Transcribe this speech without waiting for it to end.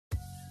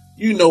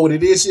You know what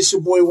it is. It's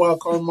your boy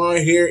Wildcard Mar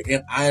here,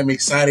 and I am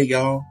excited,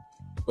 y'all,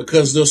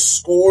 because the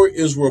score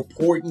is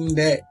reporting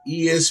that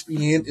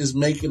ESPN is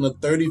making a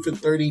 30 for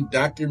 30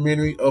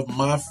 documentary of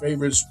my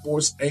favorite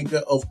sports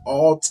anchor of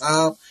all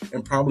time,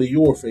 and probably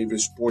your favorite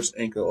sports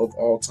anchor of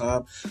all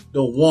time,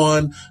 the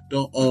one,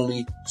 the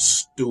only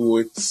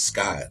Stuart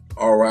Scott.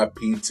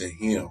 R.I.P. to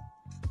him.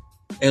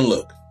 And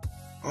look,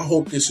 I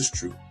hope this is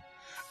true.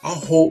 I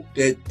hope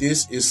that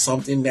this is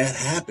something that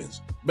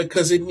happens,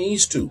 because it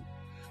needs to.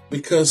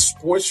 Because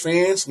sports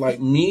fans like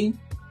me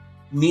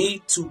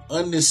need to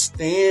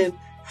understand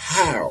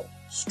how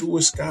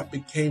Stuart Scott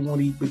became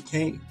what he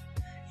became.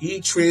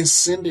 He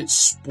transcended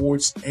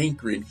sports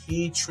anchoring.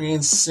 He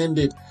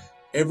transcended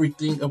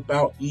everything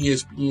about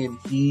ESPN.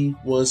 He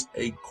was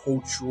a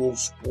cultural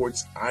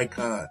sports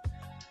icon.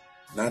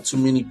 Not too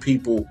many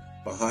people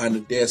behind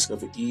the desk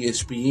of an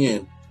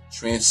ESPN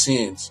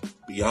transcends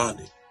beyond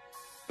it.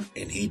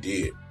 And he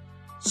did.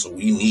 So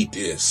we need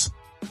this.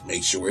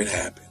 Make sure it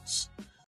happens.